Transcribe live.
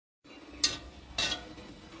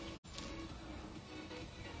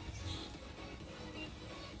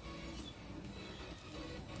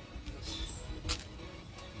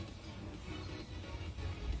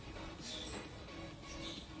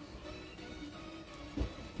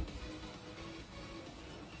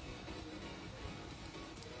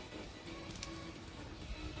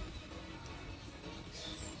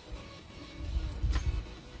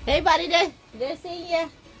Hey, buddy, they're seeing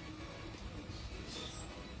you.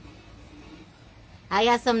 I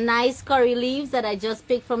got some nice curry leaves that I just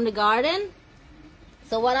picked from the garden.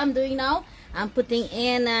 So what I'm doing now, I'm putting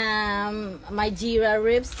in my Geera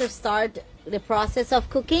ribs to start the process of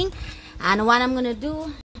cooking. And what I'm gonna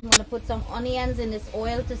do, I'm gonna put some onions in this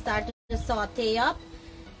oil to start to saute up,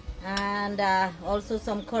 and also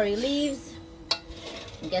some curry leaves.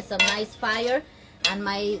 Get some nice fire, and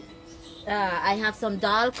my I have some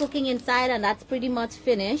dal cooking inside, and that's pretty much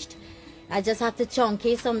finished. I just have to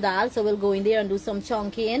chunky some dal, so we'll go in there and do some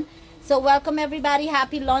chunking. So welcome everybody,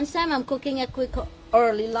 happy lunchtime. I'm cooking a quick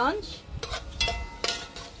early lunch.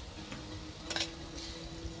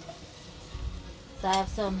 So I have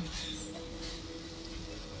some,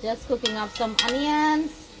 just cooking up some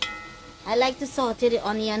onions. I like to saute the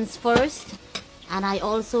onions first, and I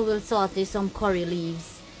also will saute some curry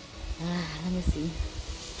leaves. Let me see.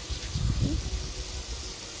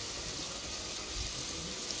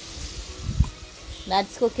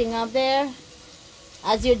 That's cooking up there.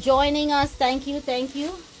 As you're joining us, thank you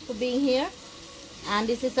for being here. And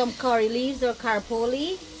this is some curry leaves or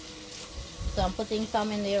carpoli, so I'm putting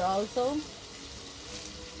some in there also.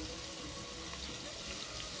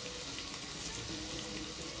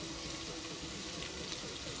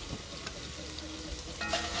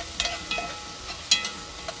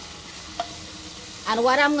 And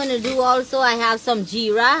what I'm going to do also, I have some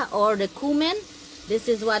Geera or the cumin. This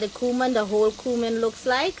is what the cumin, the whole cumin looks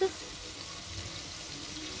like.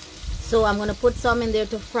 So I'm going to put some in there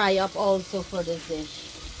to fry up also for this dish.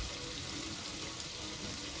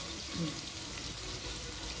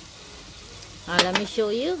 Let me show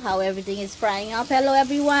you how everything is frying up. Hello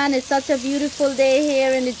everyone, it's such a beautiful day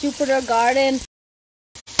here in the Jupiter garden.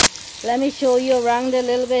 Let me show you around a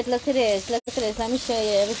little bit. Look at this, look at this. Let me show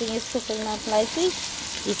you, everything is cooking up nicely.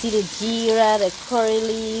 You see the Geera, the curry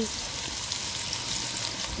leaves,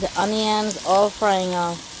 the onions all frying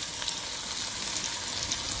up.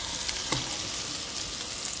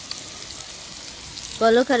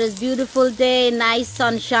 But look at this beautiful day, nice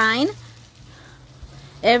sunshine.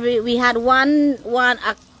 We had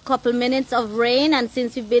a couple minutes of rain, and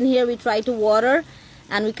since we've been here we try to water,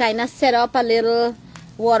 and we kind of set up a little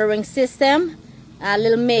watering system, a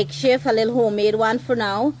little makeshift, a little homemade one for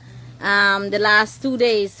now, the last 2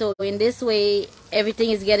 days. So in this way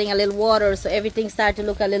everything is getting a little water, so everything starts to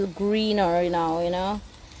look a little greener, you know.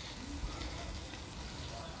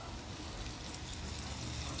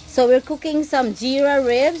 So we're cooking some Geera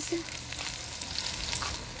ribs,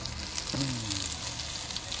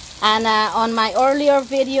 and on my earlier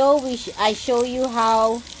video I show you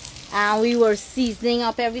how we were seasoning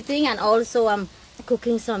up everything, and also I'm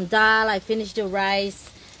cooking some dal. I finished the rice,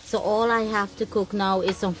 so all I have to cook now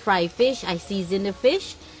is some fried fish. I season the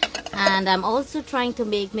fish, and I'm also trying to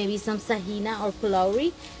make maybe some sahina or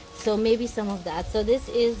pulauri, so maybe some of that. So this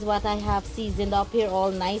is what I have seasoned up here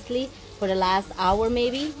all nicely for the last hour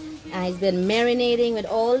maybe, and it's been marinating with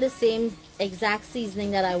all the same exact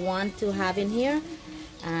seasoning that I want to have in here,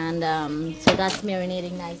 and so that's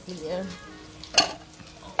marinating nicely there.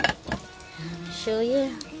 Let me show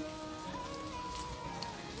you.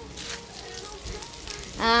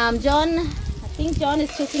 John, I think John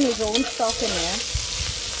is cooking his own stuff in there,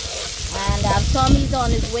 and Tommy's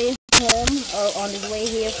on his way home, or on his way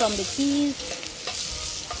here from the Keys.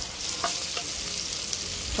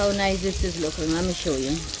 How nice this is looking. Let me show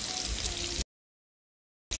you.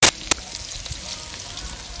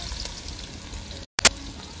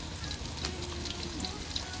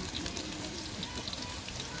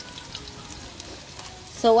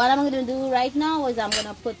 So what I'm going to do right now is I'm going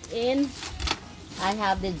to put in, I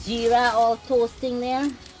have the Geera all toasting there.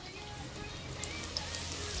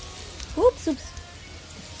 Oops,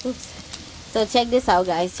 oops, oops. So check this out,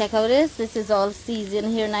 guys. Check out this. This is all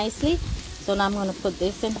seasoned here nicely. So now I'm going to put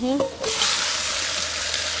this in here.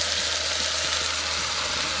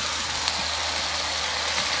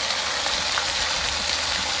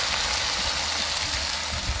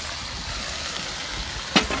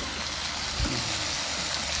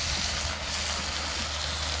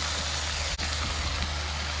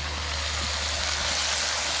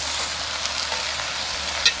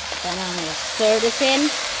 Then I'm going to stir this in.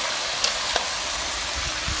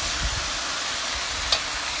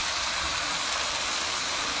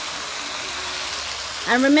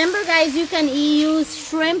 And remember guys, you can use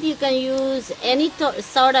shrimp, you can use any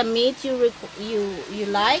sort of meat you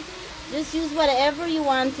like. Just use whatever you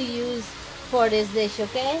want to use for this dish,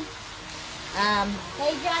 okay?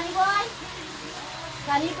 Hey Johnny boy,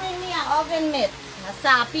 can you bring me an oven mitt, a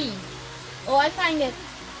sapi? Oh, I found it.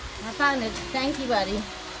 Thank you, buddy.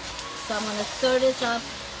 So I'm gonna stir this up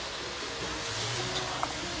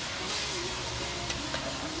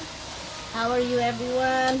How are you,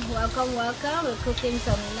 everyone? Welcome, welcome. We're cooking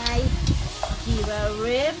some nice Geera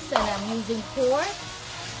ribs, and I'm using pork.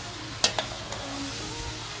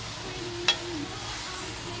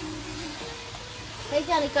 Hey,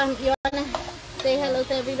 Johnny, come. You wanna say hello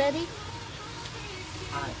to everybody?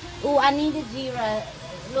 Hi. Oh, I need a Geera.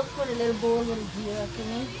 Look for the little bowl with a Geera for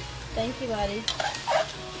me. Thank you, buddy.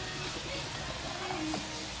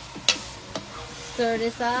 Stir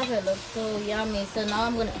this up. It looks so yummy. So now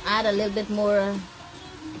I'm gonna add a little bit more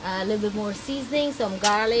seasoning, some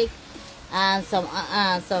garlic, and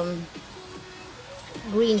some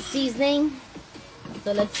green seasoning.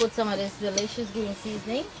 So let's put some of this delicious green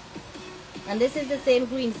seasoning. And this is the same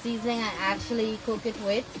green seasoning I actually cook it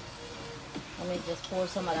with. Let me just pour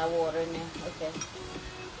some of that water in there. Okay.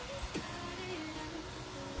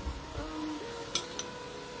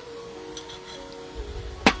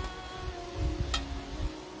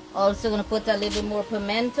 Also gonna put a little bit more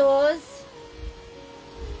pimentos,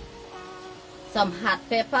 some hot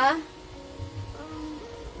pepper,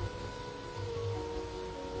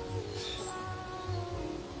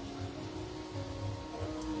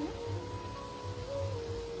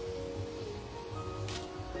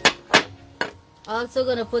 also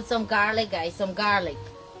gonna put some garlic, guys, some garlic,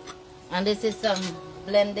 and this is some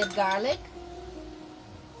blended garlic.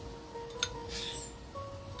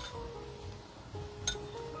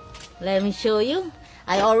 Let me show you.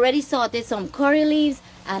 I already sauteed some curry leaves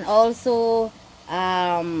and also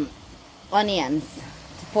onions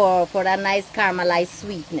for that nice caramelized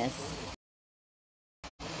sweetness.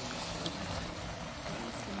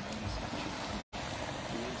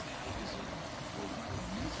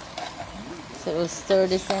 So we'll stir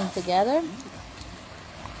this in together.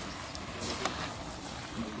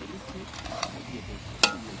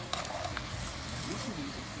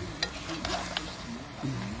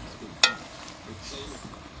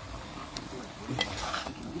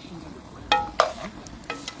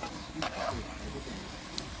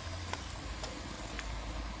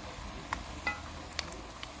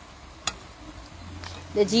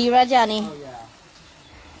 The Geera, Johnny. Oh, yeah.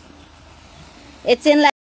 It's in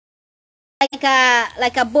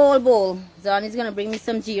like a bowl. Johnny's gonna bring me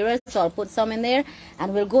some Geera, so I'll put some in there,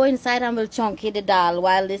 and we'll go inside and we'll chunky the dal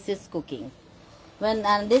while this is cooking.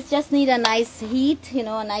 And this just need a nice heat, you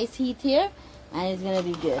know, a nice heat here, and it's gonna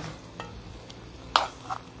be good.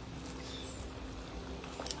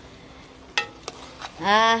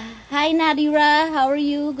 Hi Nadira, how are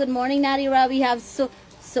you? Good morning, Nadira. We have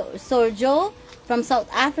Sorjo from South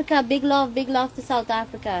Africa. Big love to South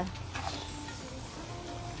Africa.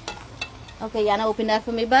 Okay, Yana, open that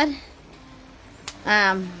for me, bud.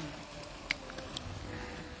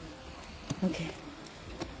 Okay.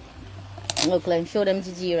 Okay, show them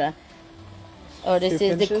the Geera. Or this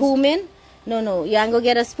is the cumin. No. You want to go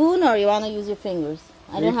get a spoon, or you want to use your fingers?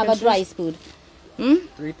 I don't have a dry spoon.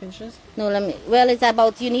 3 pinches? No, well, it's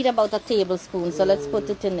about, you need about a tablespoon, so let's put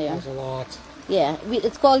it in there. That's a lot. Yeah,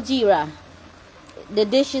 it's called Geera. The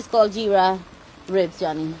dish is called Geera ribs,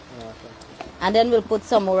 Johnny. Oh, okay. And then we'll put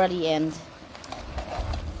some more at the end.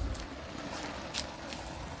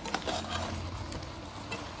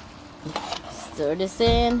 Stir this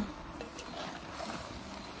in.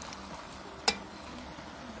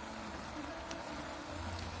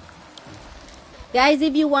 Guys,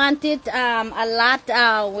 if you want it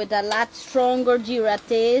with a lot stronger Geera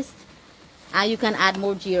taste, you can add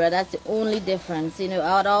more Geera. That's the only difference. You know,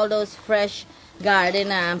 add all those fresh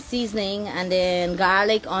garden seasoning, and then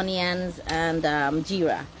garlic, onions, and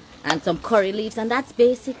Geera, and some curry leaves, and that's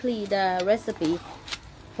basically the recipe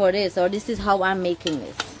for this. Or this is how I'm making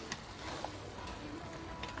this.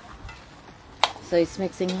 So it's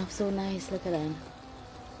mixing up so nice. Look at that.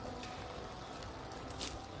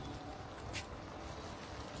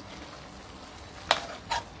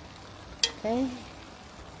 Okay,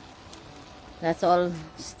 that's all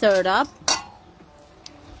stirred up.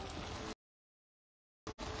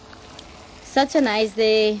 Such a nice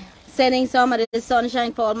day. Sending some of the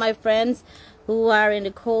sunshine for all my friends who are in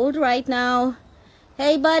the cold right now.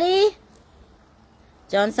 Hey, buddy.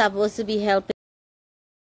 John's supposed to be helping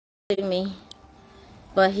me,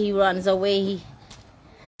 but he runs away.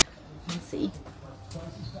 Let's see.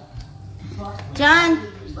 John,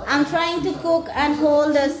 I'm trying to cook and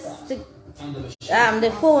hold the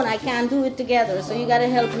phone. I can't do it together, so you gotta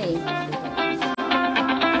help me.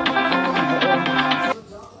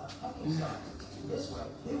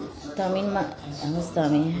 Tommy,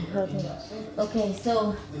 Tommy, help me. Okay,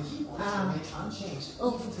 so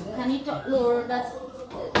oh, can you lower that?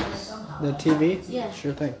 The TV? Yeah.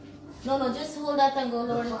 Sure thing. No, no, just hold that and go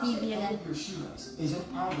lower the TV again.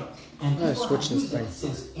 I'm gonna switch this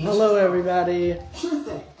thing. Hello, everybody.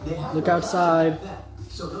 Look outside.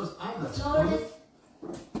 Lower this.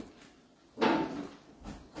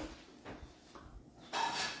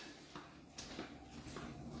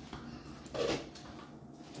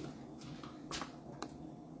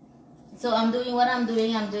 So I'm doing what I'm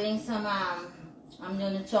doing. I'm doing some I'm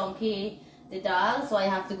gonna chunky the dal, so I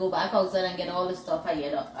have to go back outside and get all the stuff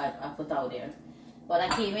I put out there. But I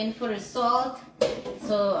came in for the salt,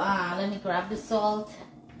 so let me grab the salt.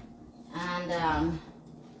 And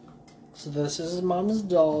So this is Mom's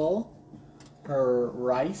doll. Her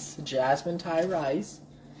rice, jasmine Thai rice.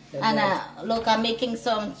 and look, I'm making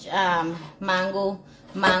some mango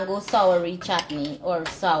soury chutney, or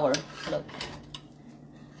sour. Look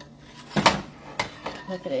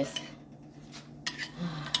at this.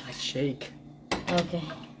 I shake. Okay,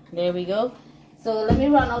 there we go. So let me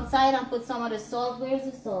run outside and put some of the salt. Where's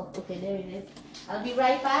the salt? Okay, there it is. I'll be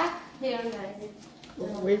right back. Here, guys.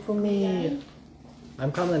 Wait for me.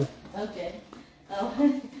 I'm coming. Okay.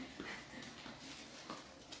 Oh.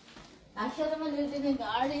 I showed them a little bit in the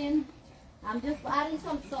garden. I'm just adding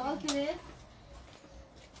some salt to this.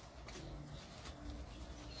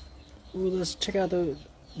 Ooh, let's check out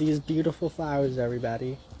these beautiful flowers,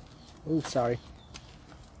 everybody. Ooh, sorry.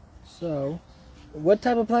 So, what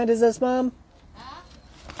type of plant is this, Mom? Huh?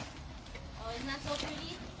 Oh, isn't that so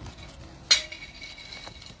pretty?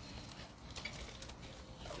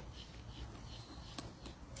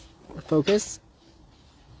 Focus.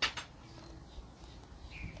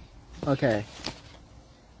 Okay.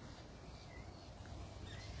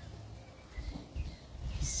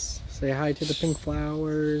 Say hi to the pink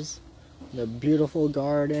flowers, the beautiful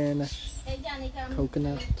garden, Hey, Johnny, come.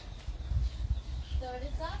 coconut. Stir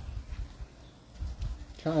this up.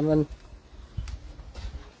 Coming.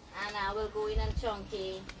 And I will go in and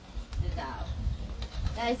chunky the dal.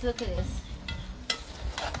 Guys, look at this.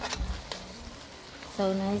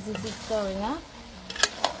 So nice. This is stirring up.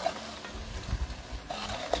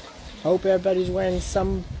 Hope everybody's wearing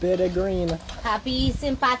some bit of green. Happy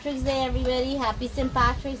St. Patrick's Day, everybody. Happy St.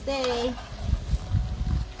 Patrick's Day.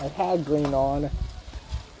 I had green on.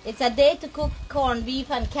 It's a day to cook corned beef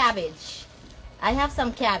and cabbage. I have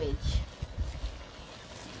some cabbage.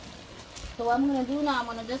 So what I'm going to do now, I'm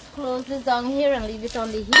going to just close this down here and leave it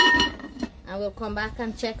on the heat. And we'll come back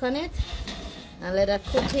and check on it. And let it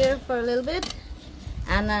cook here for a little bit.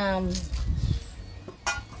 And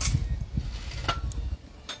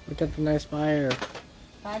Look at the nice fire.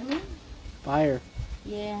 pardon me? Fire.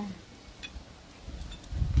 Yeah.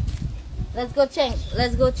 Let's go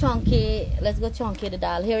chunky the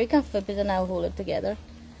dal. Here, you can flip it and I'll hold it together.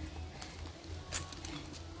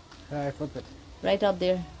 I flip it. Right up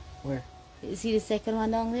there. Where? You see the second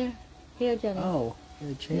one down there? Here, Johnny. Oh,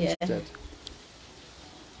 they changed Yeah. it.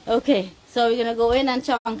 Okay, so we're gonna go in and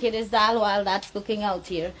chunky this dal while that's cooking out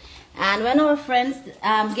here. And when our friends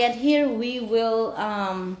get here, we will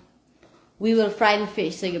fry the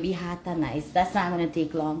fish, so it'll be hot and nice. That's not gonna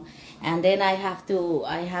take long. And then I have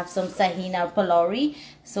some sahina pulaury.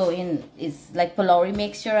 So it's like pulaury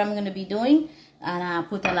mixture I'm gonna be doing, and I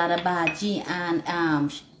put a lot of bhaji and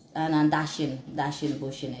dashin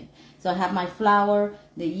bush in it. So I have my flour,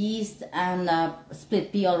 the yeast, and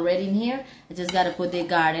split pea already in here. I just gotta put the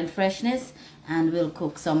garden freshness, and we'll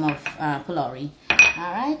cook some of pulaury.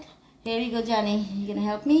 All right, here you go, Johnny. You gonna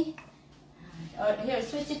help me? Or here,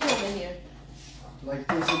 switch it over here. Like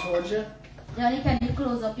face it towards you? Johnny, can you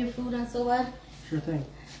close up your food and so on? Sure thing.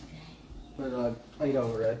 Put a plate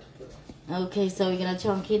over it. Okay, so we're gonna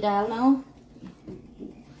chunky dal now.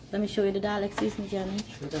 Let me show you the dal. Excuse me, Johnny.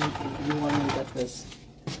 Sure thing. You want me to get this?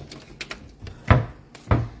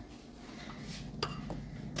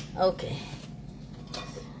 Okay.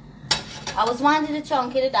 I was wanting to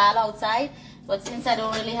chunky the dal outside, but since I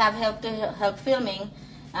don't really have help filming,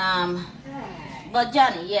 but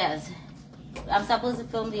Johnny, yes, I'm supposed to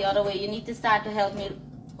film the other way. You need to start to help me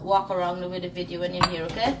walk around with the video when you're here,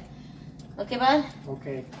 okay? Okay, bud?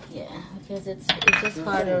 Okay. Yeah, because it's just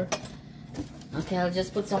harder. Okay, I'll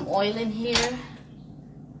just put some oil in here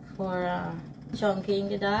for chunking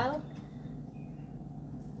the dal.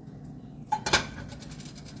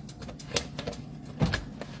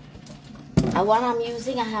 What I'm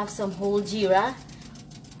using, I have some whole Geera,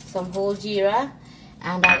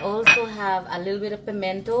 and I also have a little bit of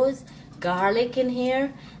pimentos, garlic in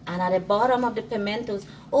here, and at the bottom of the pimentos,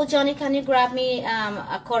 oh Johnny, can you grab me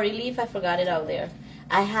a curry leaf? I forgot it out there.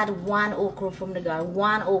 I had one okra from the garden,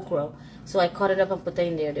 one okra, so I cut it up and put it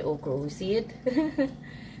in there, the okra. You see it?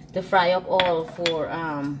 To fry up all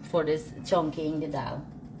for this chunking the dal.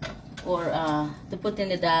 or to put in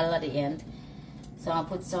the dal at the end. So I'll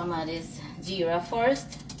put some of this jeera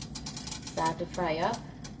first. Start to fry up.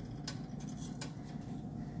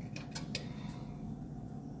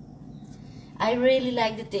 I really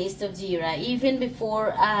like the taste of jeera. Even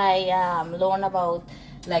before I learned about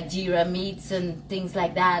like jeera meats and things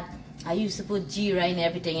like that, I used to put jeera in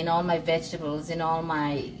everything, in all my vegetables, in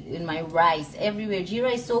my rice, everywhere.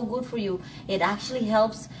 Jeera is so good for you. It actually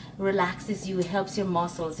helps, relaxes you, it helps your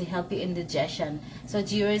muscles, it helps your indigestion. So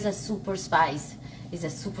jeera is a super spice. It's a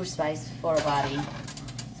super spice for our body.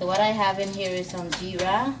 So what I have in here is some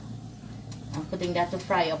jeera. I'm putting that to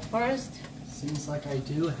fry up first. Seems like I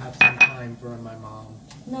do have some time for my mom.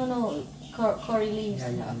 No, curry leaves. Yeah,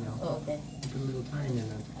 I know. Oh, okay. You put a little thyme in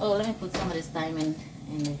it. Oh, let me put some of this thyme in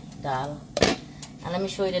the dal. And let me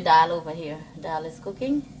show you the dal over here. Dal is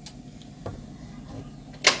cooking.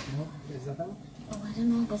 No? Is that them? Oh, I don't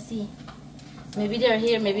know. Let's see. Maybe they're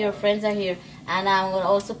here. Maybe your friends are here. And I'm going to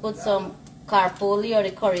also put some carpoli or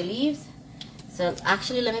the curry leaves. So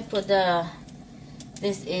actually, let me put the.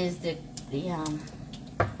 This is the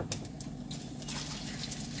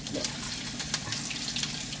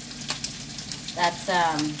that's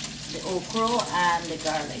the okra and the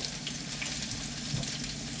garlic.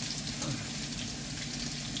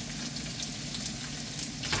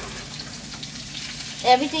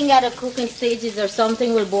 Everything at a cooking stages or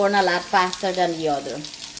something will burn a lot faster than the other.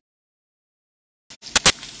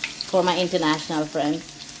 For my international friends.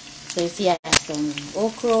 So you see I have some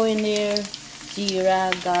okra in there,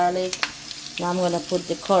 jeera, garlic. Now I'm going to put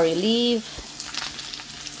the curry leaf.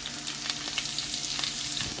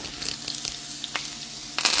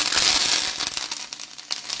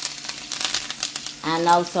 And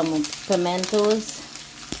now some pimentos.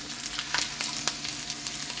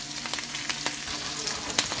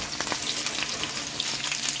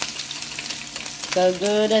 So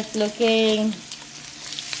good it's looking.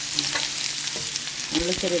 And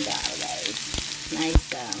look at it now, guys. Nice.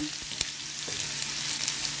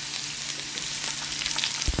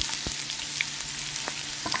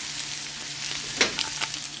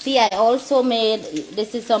 See, I also made,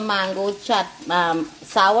 this is some mango chat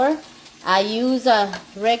sour. I use a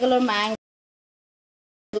regular mango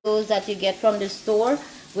that you get from the store,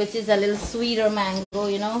 which is a little sweeter mango,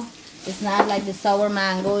 you know. It's not like the sour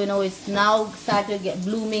mango, you know. It's now started to get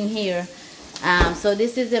blooming here. So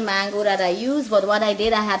this is the mango that I use. But what I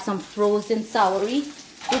did, I had some frozen soury.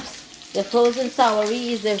 Oops. The frozen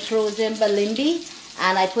soury is the frozen balimbi,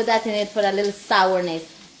 and I put that in it for a little sourness.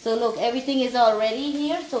 So look, everything is all ready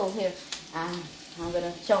here. So here, I'm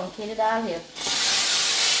gonna chunk it out here.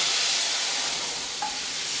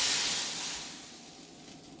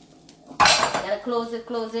 Gotta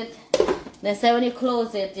close it. Then say when you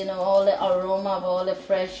close it, you know, all the aroma of all the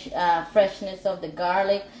freshness of the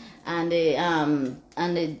garlic and the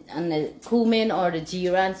cumin or the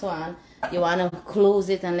jeera and so on. You wanna close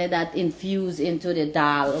it and let that infuse into the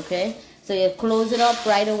dal, okay? So you close it up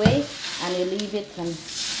right away and you leave it and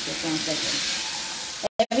just 1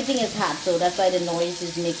 second. Everything is hot, so that's why the noise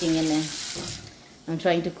is making in there. I'm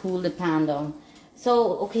trying to cool the pan down.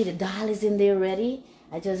 So okay, the dal is in there ready.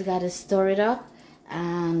 I just gotta stir it up,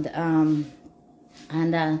 and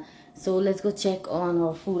so let's go check on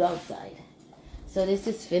our food outside. So this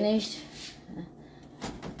is finished.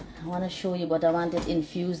 I want to show you, but I want it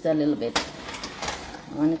infused a little bit.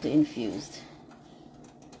 I want it to infused.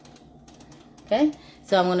 Okay,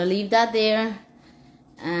 so I'm gonna leave that there,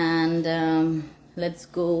 and let's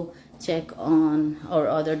go check on our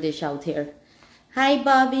other dish out here. Hi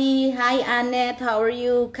Bobby, hi Annette, how are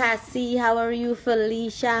you? Cassie, how are you?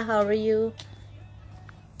 Felicia, how are you?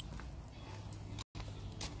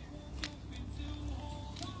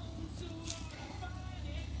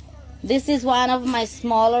 This is one of my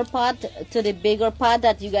smaller pot to the bigger pot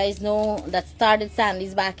that you guys know that started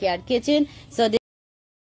Sandy's Backyard Kitchen. So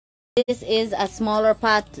this is a smaller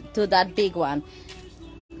pot to that big one.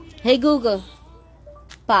 Hey Google,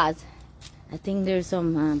 pause. I think there's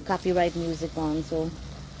some copyright music on, so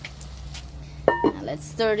now let's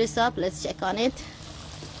stir this up. Let's check on it.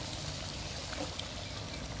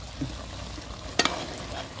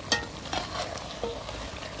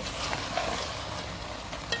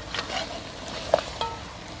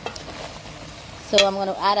 So I'm going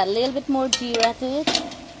to add a little bit more jeera to it.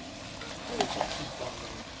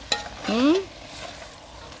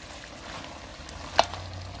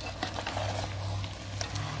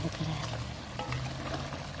 Look at that.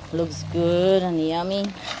 Looks good and yummy.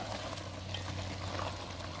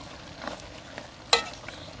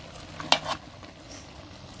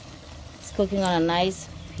 It's cooking on a nice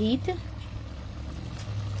heat.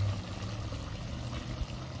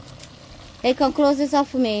 Hey, come close this up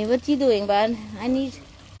for me. What you doing, bud? I need...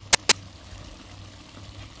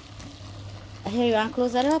 Here, you want to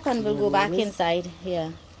close that up and we'll go back inside. Yeah.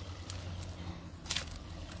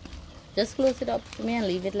 Just close it up for me and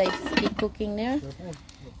leave it like keep cooking there.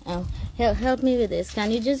 Help me with this. Can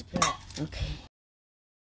you just... Okay.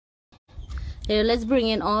 Here, let's bring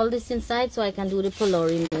in all this inside so I can do the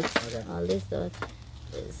pylori mix. Okay. All this stuff.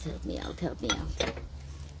 Just help me out, help me out.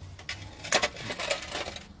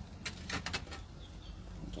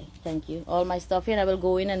 Okay, thank you. All my stuff here, I will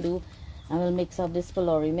go in and will mix up this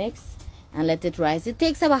pylori mix and let it rise. It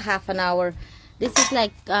takes about half an hour. This is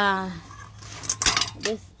like, and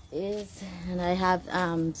I have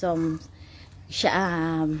some,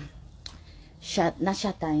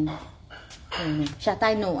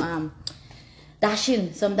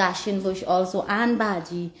 dashin, some dashin bush also, and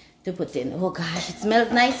bhaji to put in. Oh gosh, it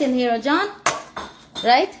smells nice in here, John.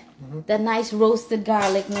 Right? That nice roasted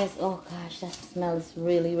garlicness. Oh gosh, that smells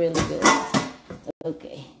really, really good.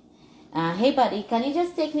 Okay. Hey buddy, can you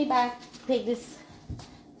just take me back? Take this.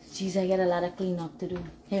 Jeez, I got a lot of cleanup to do.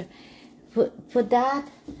 Here, put that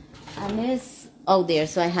and this out there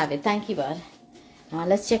so I have it. Thank you, bud.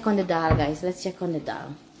 Let's check on the dal, guys. Let's check on the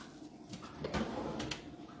dal.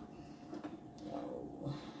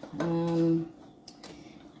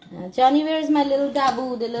 Johnny, where is my little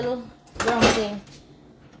dabu, the little drum thing?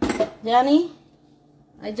 Johnny,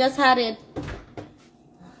 I just had it.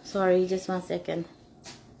 Sorry, just 1 second.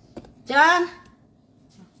 John?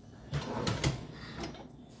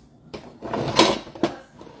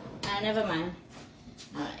 Never mind.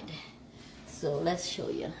 Alright. So let's show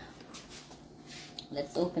you.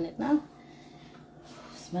 Let's open it now.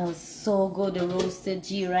 Smells so good, the roasted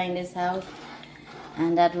Geera in this house.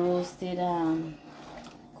 And that roasted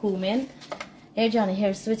cumin. Here, Johnny,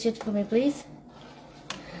 here, switch it for me, please.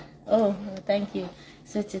 Oh, thank you.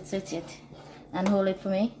 Switch it. And hold it for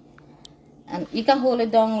me. And you can hold it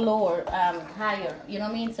down lower, higher. You know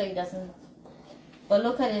what I mean? So it doesn't... But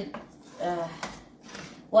look at it.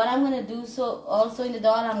 What I'm going to do, so also in the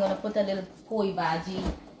dal, I'm going to put a little poi bhaji.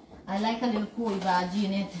 I like a little poi bhaji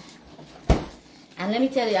in it. And let me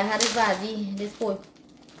tell you, I had this bhaji, this poi.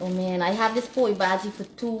 Oh man, I have this poi bhaji for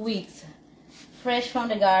 2 weeks. Fresh from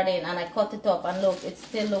the garden, and I cut it up, and look, it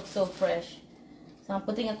still looks so fresh. So I'm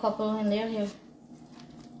putting a couple in there here.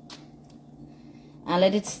 And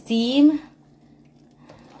let it steam.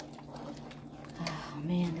 Oh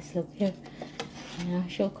man, this look here. Now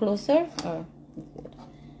show closer. Or good.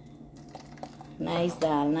 Nice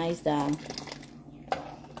dal, nice dal.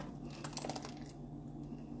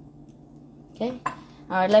 Okay. All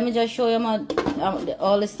right, let me just show you my,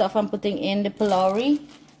 all the stuff I'm putting in the pylori.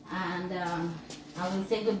 And I will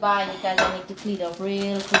say goodbye because I need to clean up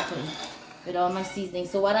real quickly with all my seasoning.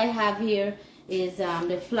 So what I have here is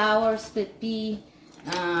the flour, split pea,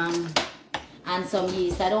 and some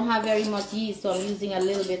yeast. I don't have very much yeast, so I'm using a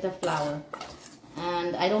little bit of flour.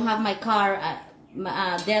 And I don't have my car.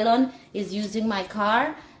 Delon is using my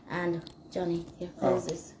car. And Johnny, here, close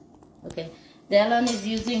this. Okay. Delon is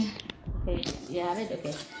using... Okay, you have it?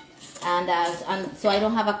 Okay. And so I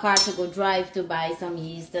don't have a car to go drive to buy some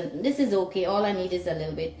yeast. And this is okay. All I need is a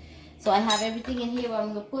little bit. So I have everything in here. What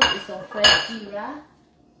I'm going to put is some fresh Geera.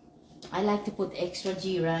 I like to put extra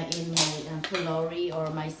Geera in my pylori or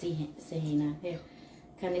my sehina. Here.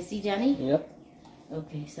 Can you see, Johnny? Yep.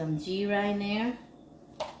 Okay, some Geera in there.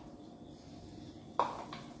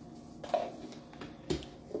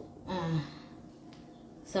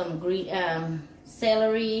 Some green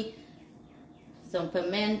celery, some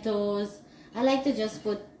pimentos. I like to just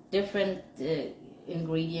put different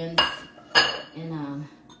ingredients in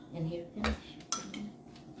here.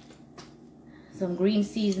 Some green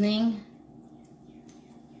seasoning,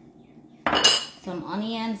 some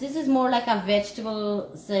onions. This is more like a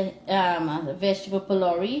vegetable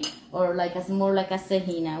pylori, or like more like a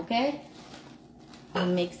sehina. Okay, I'll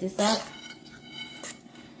mix this up.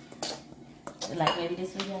 Like maybe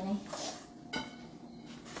this way, Johnny.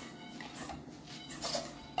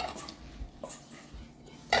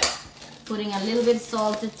 Putting a little bit of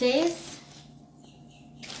salt to taste.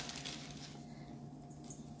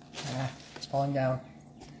 It's falling down.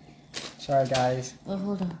 Sorry, guys. Oh,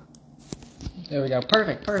 hold on. There we go.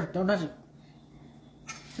 Perfect. Don't touch it.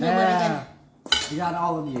 We got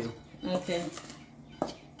all of you. Okay.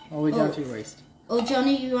 All the way down to your waist. Oh,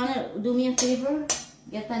 Johnny, you wanna do me a favor?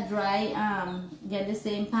 Get that dry, get the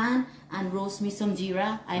same pan and roast me some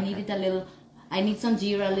Geera. I need it a little, I need some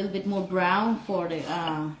Geera a little bit more brown for the,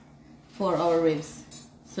 for our ribs.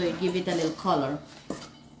 So you give it a little color.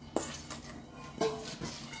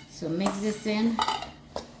 So mix this in.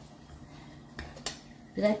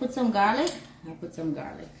 Did I put some garlic? I put some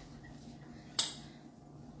garlic.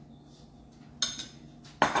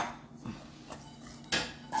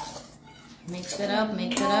 Mix it up,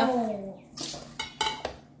 mix it up.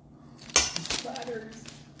 Splatters.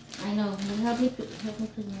 I know. Help me clean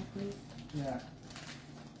it, please. Yeah.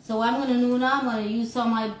 So what I'm gonna do now, I'm gonna use some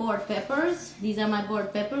of my board peppers. These are my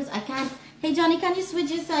board peppers. I can't. Hey Johnny, can you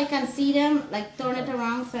switch it so I can see them? Like turn it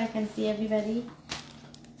around so I can see everybody.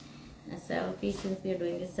 A selfie, since we're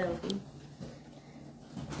doing a selfie.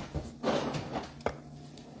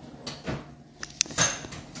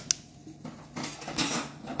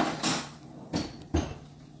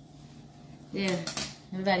 There,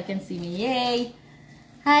 everybody can see me. Yay!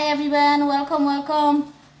 Hi everyone, welcome,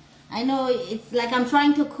 welcome. I know it's like I'm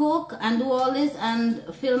trying to cook and do all this and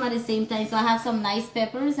film at the same time. So I have some nice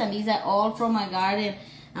peppers, and these are all from my garden.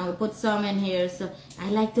 And we put some in here. So I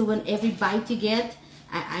like to, when every bite you get,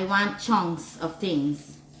 I want chunks of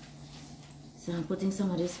things. So I'm putting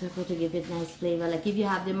some of this pepper to give it nice flavor. Like if you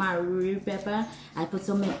have the maruri pepper, I put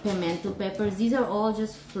some pimento peppers. These are all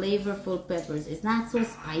just flavorful peppers. It's not so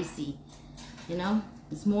spicy, you know?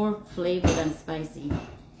 It's more flavor than spicy.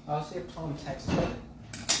 I'll see if Tom texts me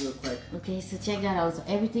real quick. Okay, so check that out. So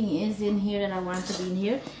everything is in here that I want to be in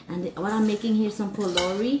here. And what I'm making here is some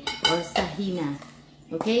polori or sahina.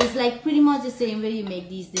 Okay, it's like pretty much the same way you make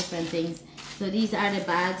these different things. So these are the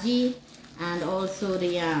bhaji and also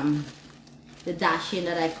the dashin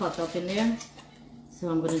that I cut up in there. So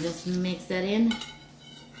I'm gonna just mix that in.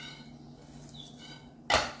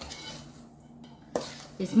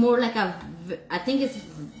 It's more like a, I think it's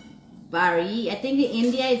bari. I think in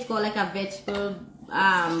India it's called like a vegetable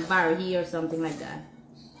bari or something like that.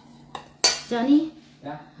 Johnny?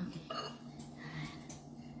 Yeah. Okay.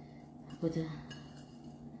 Put the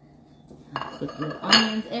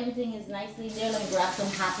onions. Everything is nicely there. Let me grab some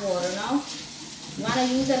hot water now. You want to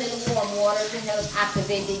use a little warm water to help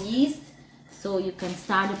activate the yeast so you can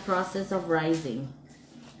start the process of rising.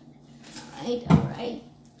 Alright, alright.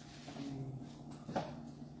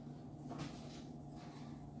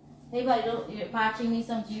 Hey buddy, you're parching me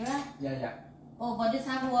some Geera? Yeah, yeah. Oh, but this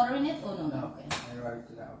have water in it? Oh no, No. okay. I already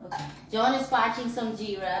did that. Okay. John is parching some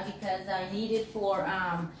Geera because I need it for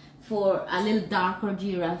a little darker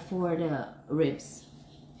Geera for the ribs.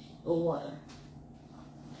 Or water.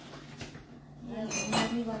 Yeah,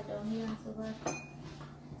 let me right down here so bad.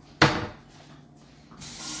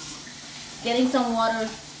 Getting some water.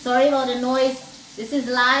 Sorry about the noise. This is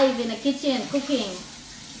live in the kitchen cooking.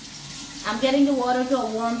 I'm getting the water to a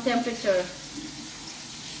warm temperature.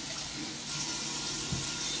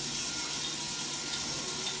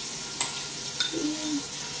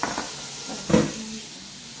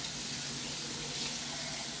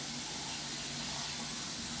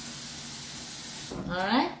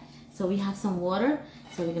 Alright, so we have some water.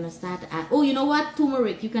 So we're gonna start to add, oh, you know what?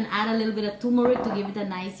 Turmeric. You can add a little bit of turmeric to give it a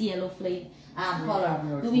nice yellow flavor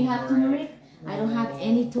color. Do we have turmeric? I don't have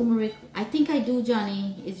any turmeric. I think I do,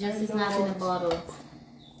 Johnny. It's just it's not in the bottle.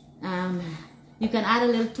 You can add a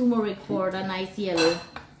little turmeric for the nice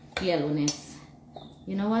yellowness.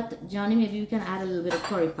 You know what, Johnny? Maybe you can add a little bit of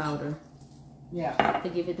curry powder. Yeah. To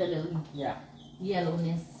give it a little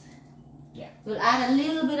yellowness. Yeah. We'll add a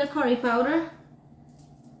little bit of curry powder.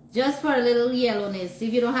 Just for a little yellowness.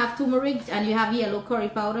 If you don't have turmeric and you have yellow curry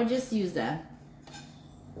powder, just use that.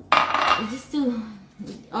 It's just to,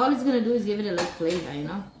 all it's gonna do is give it a little flavor, you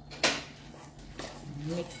know.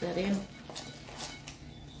 Mix that in.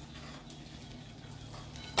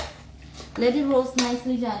 Let it roast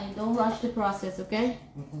nicely, Johnny. Don't rush the process, okay?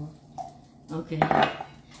 Okay.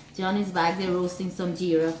 Johnny's back there roasting some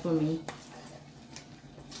Geera for me.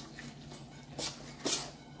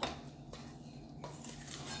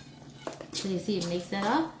 So you see, it makes that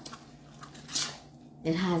up.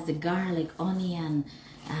 It has the garlic, onion,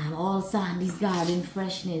 all Sandy's garden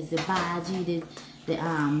freshness, the bhaji, the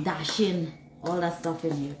dashin, all that stuff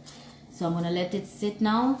in here. So I'm gonna let it sit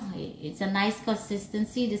now. It's a nice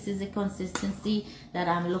consistency. This is the consistency that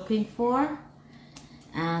I'm looking for.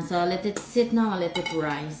 And so I'll let it sit now. I'll let it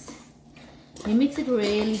rise. You mix it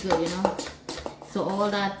really good, you know. So all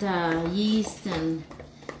that yeast and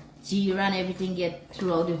Geera and everything get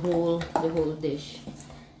throughout the whole dish.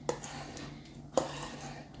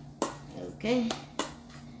 Okay.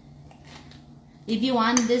 If you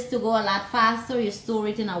want this to go a lot faster, you store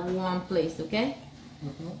it in a warm place, okay?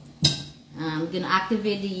 I'm gonna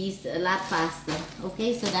activate the yeast a lot faster.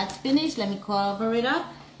 Okay, so that's finished. Let me cover it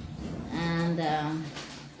up. And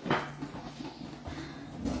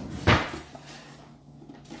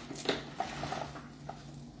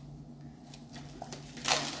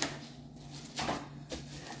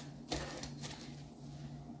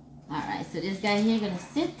So this guy here gonna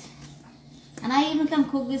sit. And I even can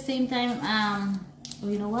cook the same time. Oh,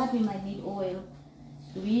 you know what? We might need oil.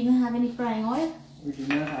 Do we even have any frying oil? We do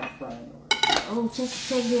not have frying oil. Oh, check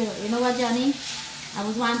there. You know what, Johnny? I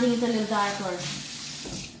was wanting it a little darker.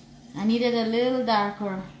 I needed a little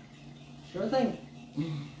darker. Sure thing.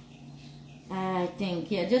 I think,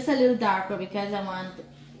 yeah, just a little darker because I want,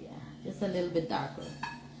 yeah, just a little bit darker.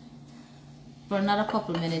 For another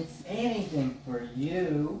couple minutes. Anything for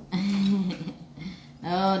you.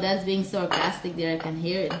 Oh, that's being sarcastic there. I can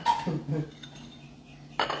hear it.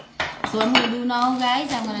 So what I'm going to do now,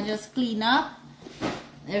 guys, I'm going to just clean up.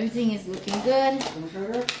 Everything is looking good.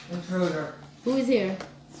 Intruder? Intruder. Who is here?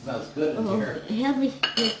 Smells good in here. Help me.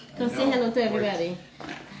 Come say hello to everybody.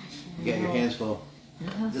 You got your hands full.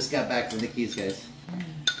 Just got back from the Keys, guys.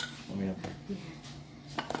 Let me know.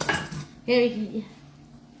 Here you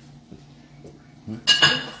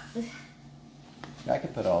I can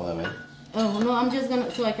put all of them in. Oh, no, I'm just going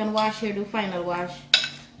to, so I can wash here, do final wash.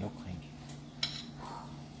 No clink.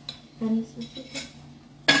 Can you switch it?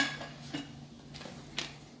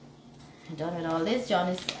 Done with all this. John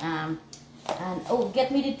is, and oh,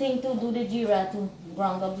 get me the thing to do the Geera, to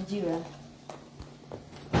ground up the Geera.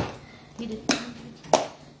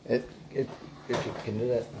 If you can do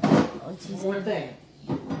that. Oh, jeez. One more thing.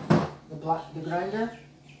 The grinder?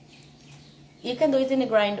 You can do it in the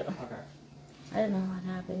grinder. Okay. I don't know what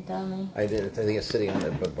happened, tell me. I did. I think it's sitting on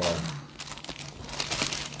the bar.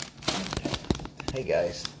 Hey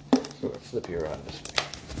guys, flip you around this way.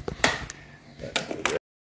 That's good.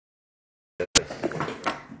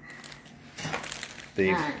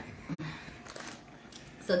 Alright.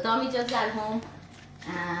 So Tommy just got home,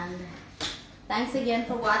 and thanks again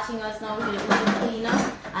for watching us. Now we're going to put the clean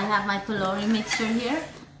up. I have my pylori mixture here.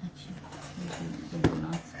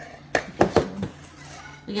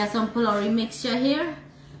 We got some pylori mixture here.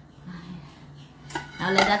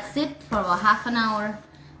 I'll let that sit for about half an hour,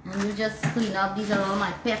 and you just clean up. These are all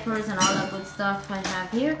my peppers and all that good stuff I have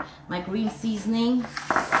here. My green seasoning.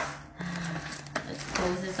 Let's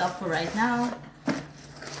close this up for right now.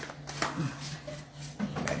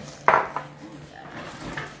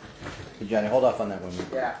 Hey Johnny, hold off on that one.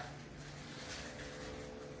 Yeah.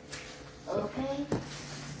 Okay.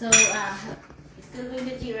 So still doing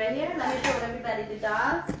the Geera here. Let me show everybody the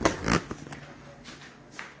dal.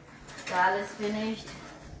 Dal is finished.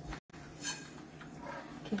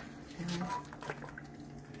 Okay.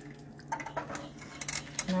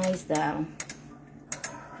 Nice dal.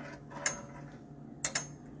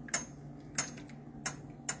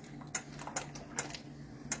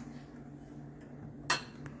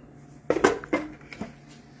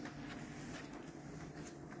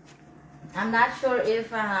 I'm not sure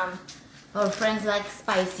if our friends like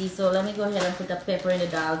spicy, so let me go ahead and put the pepper in the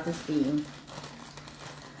dal to steam.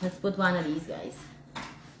 Let's put one of these guys.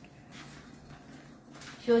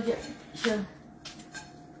 Sure.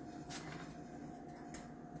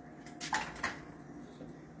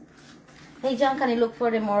 Hey John, can you look for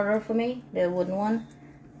the mortar for me? The wooden one.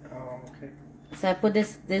 Oh, okay. So I put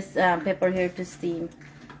this pepper here to steam.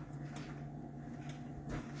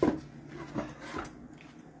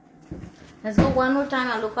 Let's go one more time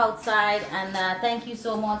and look outside, and thank you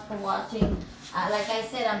so much for watching. Like I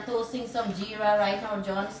said, I'm toasting some Geera right now.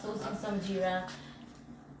 John is toasting some Geera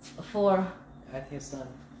for... I think it's done.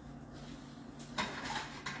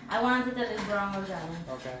 I want it a little browner, Johnny.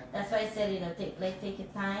 Okay. That's why I said, you know, take your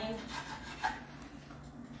time.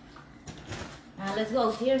 Let's go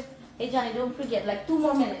out here. Hey Johnny, don't forget, like 2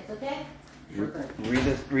 more minutes, okay?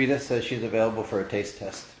 Rita says she's available for a taste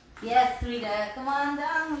test. Yes, Rita. Come on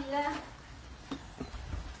down, Rita.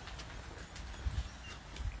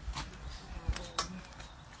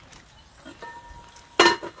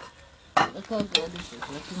 Look how good this is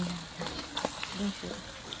looking.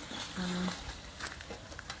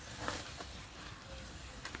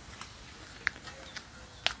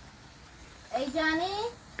 Hey Johnny,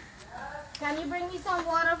 can you bring me some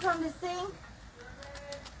water from the sink?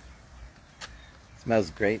 Smells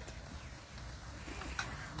great.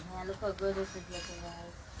 Yeah, look how good this is looking,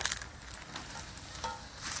 guys.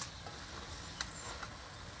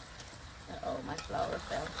 Oh, my flour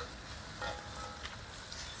fell.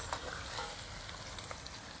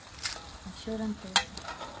 I shouldn't have.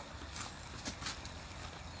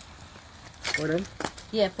 Pour it in?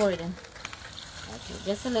 Yeah, pour it in. Okay,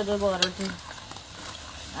 just a little water to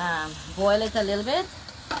boil it a little bit.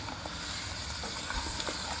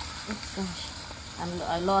 Oops, gosh,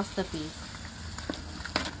 I lost a piece.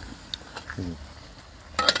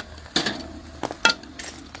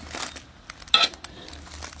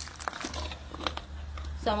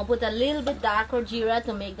 So I'm gonna put a little bit darker Geera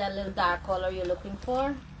to make that little dark color you're looking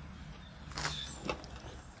for.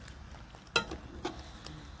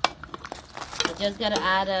 I just gotta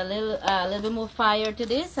add a little bit more fire to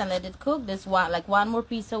this and let it cook. This one, like one more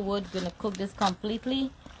piece of wood, gonna cook this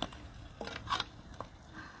completely.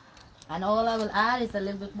 And all I will add is a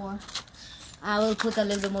little bit more. I will put a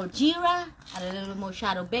little bit more Geera and a little bit more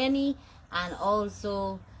shadow benny, and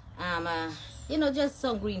also you know, just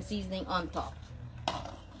some green seasoning on top.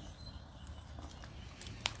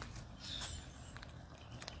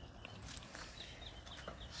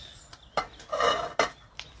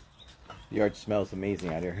 The yard smells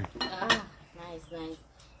amazing out here. Ah, nice, nice.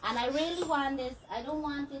 And I really want this. I don't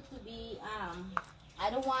want it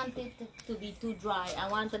to be too dry. I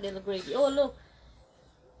want a little gravy. Oh, look.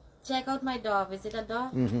 Check out my dove. Is it a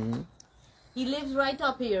dove? Mm-hmm. He lives right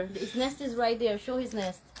up here. His nest is right there. Show his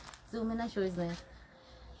nest. Zoom in and show his nest.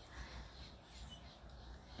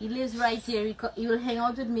 He lives right here. He will hang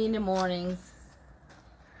out with me in the mornings.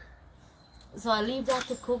 So I'll leave that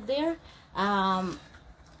to cook there.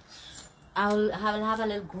 I'll have a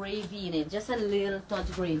little gravy in it. Just a little touch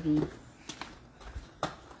gravy.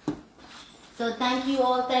 So thank you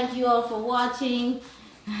all for watching.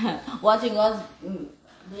 Watching us doing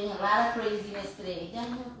a lot of craziness today.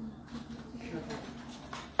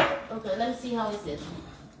 Okay, let's see how is it.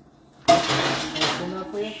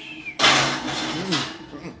 Enough for you?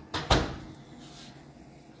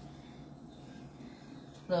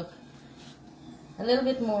 Look, a little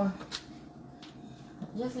bit more.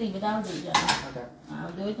 Just leave it. I'll do it. Okay.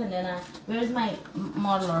 I'll do it, and then where's my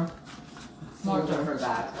mortar? Mortar for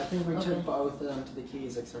that. I think we Okay. took both of them to the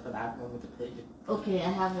keys except for that one with the pig. Okay, I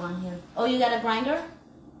have one here. Oh, you got a grinder?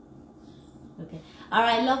 Okay. All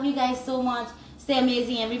right, love you guys so much. Stay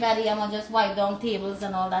amazing, everybody. I'm gonna just wipe down tables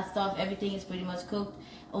and all that stuff. Everything is pretty much cooked.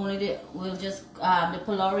 Only we'll just the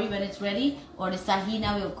pulori when it's ready, or the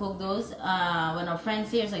sahina, we'll cook those when our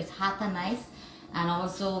friends here, so it's hot and nice. And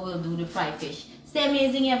also we'll do the fried fish. Stay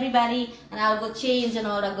amazing, everybody, and I'll go change and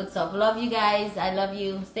all that good stuff. Love you guys. I love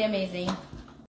you. Stay amazing.